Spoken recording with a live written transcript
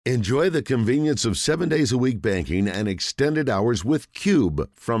Enjoy the convenience of 7 days a week banking and extended hours with Cube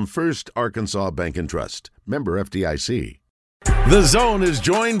from First Arkansas Bank and Trust. Member FDIC. The Zone is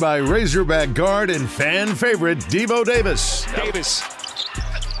joined by Razorback guard and fan favorite Devo Davis.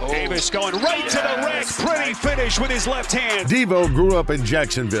 Davis going right to the rack. Pretty finish with his left hand. Devo grew up in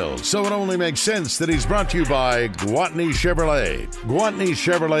Jacksonville, so it only makes sense that he's brought to you by Gwatney Chevrolet. Gwatney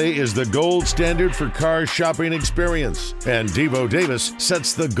Chevrolet is the gold standard for car shopping experience, and Devo Davis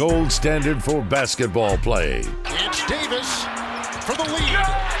sets the gold standard for basketball play. It's Davis for the lead.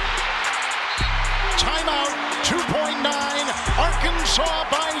 Timeout, 2.9, Arkansas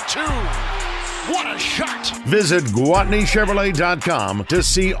by 2. What a shot! Visit GwatneyChevrolet.com to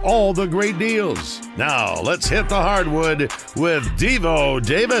see all the great deals. Now, let's hit the hardwood with Devo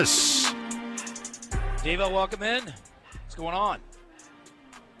Davis. Devo, welcome in. What's going on?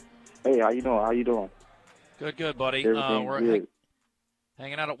 Hey, how you doing? Good, buddy. We're good.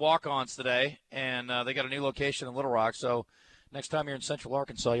 Hanging out at Walk-Ons today, and they got a new location in Little Rock. So next time you're in Central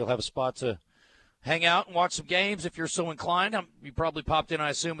Arkansas, you'll have a spot to hang out and watch some games if you're so inclined. You probably popped in, I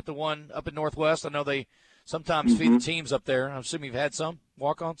assume, at the one up in Northwest. I know they sometimes feed the teams up there. I assume you've had some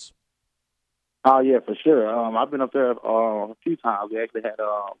walk-ons? Oh, yeah, for sure. I've been up there a few times. We actually had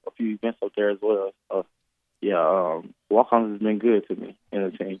a few events up there as well. Walk-ons has been good to me in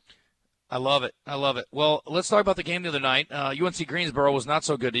the team. I love it. Well, let's talk about the game the other night. UNC Greensboro was not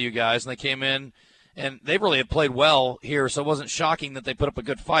so good to you guys, and they came in, and they really had played well here, so it wasn't shocking that they put up a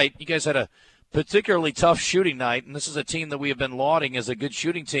good fight. You guys had a particularly tough shooting night, and this is a team that we have been lauding as a good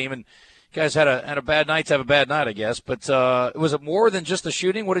shooting team, and you guys had a bad night to have a bad night, I guess. But was it more than just the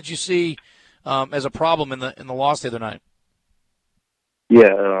shooting? What did you see as a problem in the loss the other night?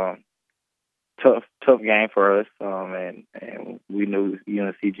 Yeah, tough game for us, and we knew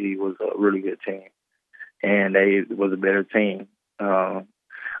UNCG was a really good team, and they was a better team the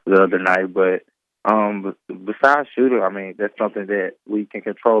other night, but besides shooting, I mean, that's something that we can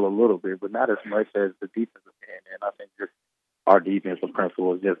control a little bit, but not as much as the defensive end. And I think just our defensive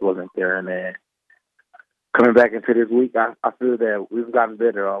principles just wasn't there. And then coming back into this week, I feel that we've gotten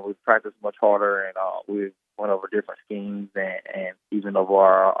better. We've practiced much harder, and we've went over different schemes and even over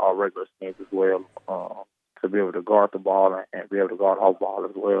our regular schemes as well to be able to guard the ball and be able to guard off ball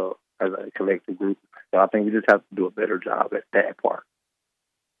as well as a collective group. So I think we just have to do a better job at that part.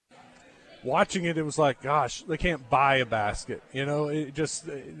 Watching it, it was like, gosh, they can't buy a basket, it just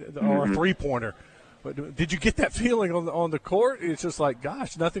or a three-pointer. But did you get that feeling on the court? It's just like,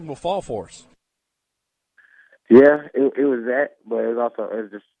 gosh, nothing will fall for us. Yeah, it was that, but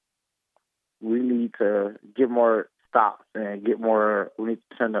it's just we need to get more stops and get more. We need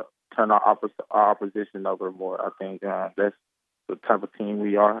to turn our opposition over more. I think that's the type of team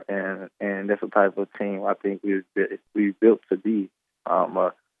we are, and that's the type of team I think we've built to be.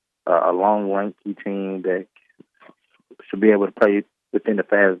 A long, lanky team that should be able to play within the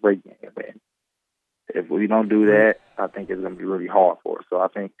fast break game. And if we don't do that, I think it's going to be really hard for us. So I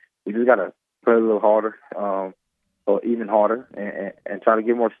think we just got to play a little harder, or even harder, and try to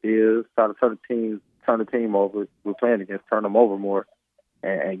get more steals, try to turn the team over. We're playing against, turn them over more,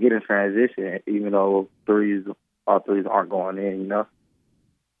 and get in transition, even though our threes aren't going in,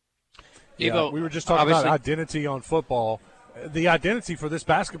 Yeah, we were just talking about identity on football. The identity for this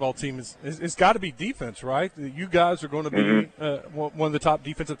basketball team is got to be defense, right? You guys are going to be one of the top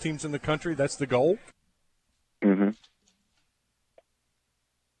defensive teams in the country. That's the goal. Mm-hmm.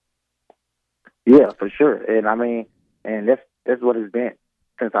 Yeah, for sure. And I mean, and that's what it's been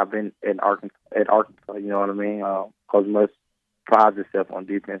since I've been at Arkansas. You know what I mean? Because must pride yourself on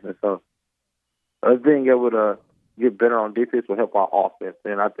defense, and so us being able to get better on defense will help our offense.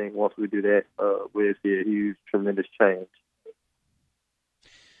 And I think once we do that, we'll see a huge, tremendous change.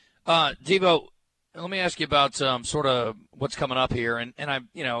 Devo, let me ask you about sort of what's coming up here, and I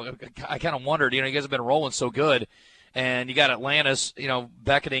kind of wondered, you guys have been rolling so good, and you got Atlantis,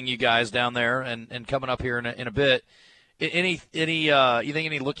 beckoning you guys down there and coming up here in a bit. You think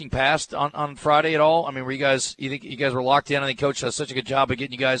any looking past on Friday at all? I mean, you think you guys were locked in? I think Coach does such a good job of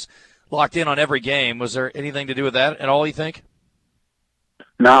getting you guys locked in on every game. Was there anything to do with that at all, you think?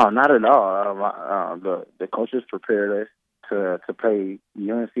 No, not at all. The coaches prepared us to play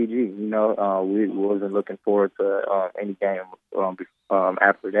UNCG. We wasn't looking forward to any game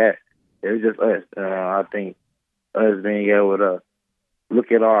after that. It was just us. I think us being able to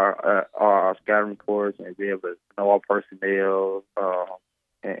look at our scouting reports and be able to know our personnel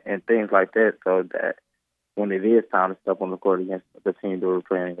and things like that, so that when it is time to step on the court against the team that we're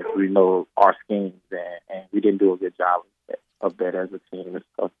playing against, we know our schemes, and we didn't do a good job of that as a team and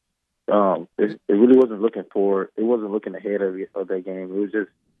stuff. It really wasn't looking forward. It wasn't looking ahead of that game. It was just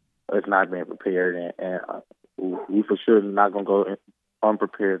us not being prepared, and we for sure not going to go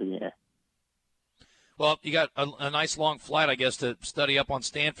unprepared again. Well, you got a nice long flight, I guess, to study up on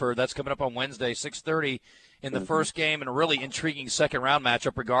Stanford. That's coming up on Wednesday, 6:30 in the first game, and a really intriguing second-round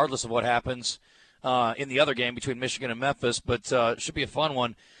matchup, regardless of what happens in the other game between Michigan and Memphis. But it should be a fun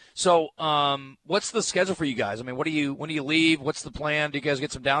one. So, what's the schedule for you guys? I mean, when do you leave? What's the plan? Do you guys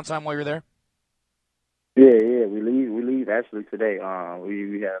get some downtime while you're there? Yeah, we leave actually today.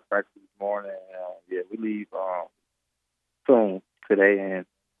 We have practice this morning. We leave soon today, and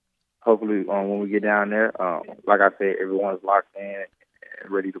hopefully when we get down there, like I said, everyone's locked in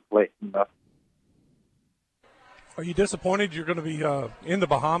and ready to play. You know? Are you disappointed you're going to be in the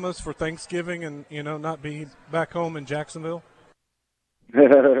Bahamas for Thanksgiving and not be back home in Jacksonville?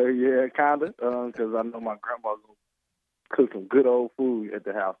 Yeah, kind of, because I know my grandma's going to cook some good old food at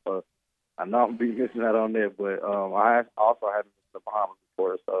the house, so I know I'm be missing out on that. But I also haven't been to the Bahamas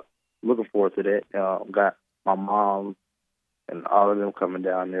before, so looking forward to that. Got my mom and all of them coming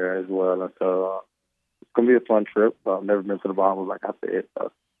down there as well, and so it's going to be a fun trip. I've never been to the Bahamas, like I said,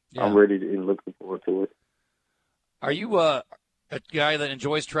 so yeah. I'm ready and looking forward to it. Are you a guy that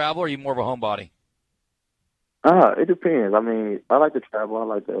enjoys travel, or are you more of a homebody? It depends. I mean, I like to travel. I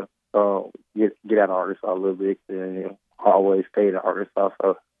like to get out of Arkansas a little bit, and always stay in Arkansas,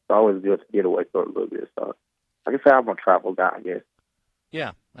 so it's always good to get away for a little bit. So I can say I'm a travel guy, I guess.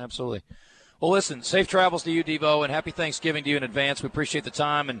 Yeah, absolutely. Well, listen, safe travels to you, Devo, and happy Thanksgiving to you in advance. We appreciate the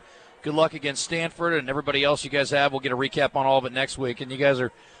time, and good luck against Stanford and everybody else you guys have. We'll get a recap on all of it next week. And you guys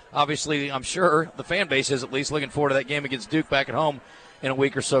are obviously, I'm sure, the fan base is at least looking forward to that game against Duke back at home in a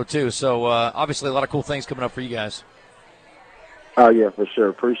week or so, too. So, obviously, a lot of cool things coming up for you guys. Oh, yeah, for sure.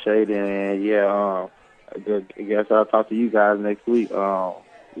 Appreciate it. And, yeah, I guess I'll talk to you guys next week. We're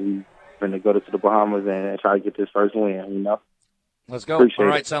going to go to the Bahamas and try to get this first win, Let's go. Appreciate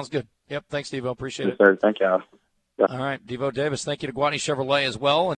all right, sounds good. Yep, thanks, Devo. Appreciate it. Sir. Thank y'all. Yeah. All right, Devo Davis, thank you to Gwatney Chevrolet as well.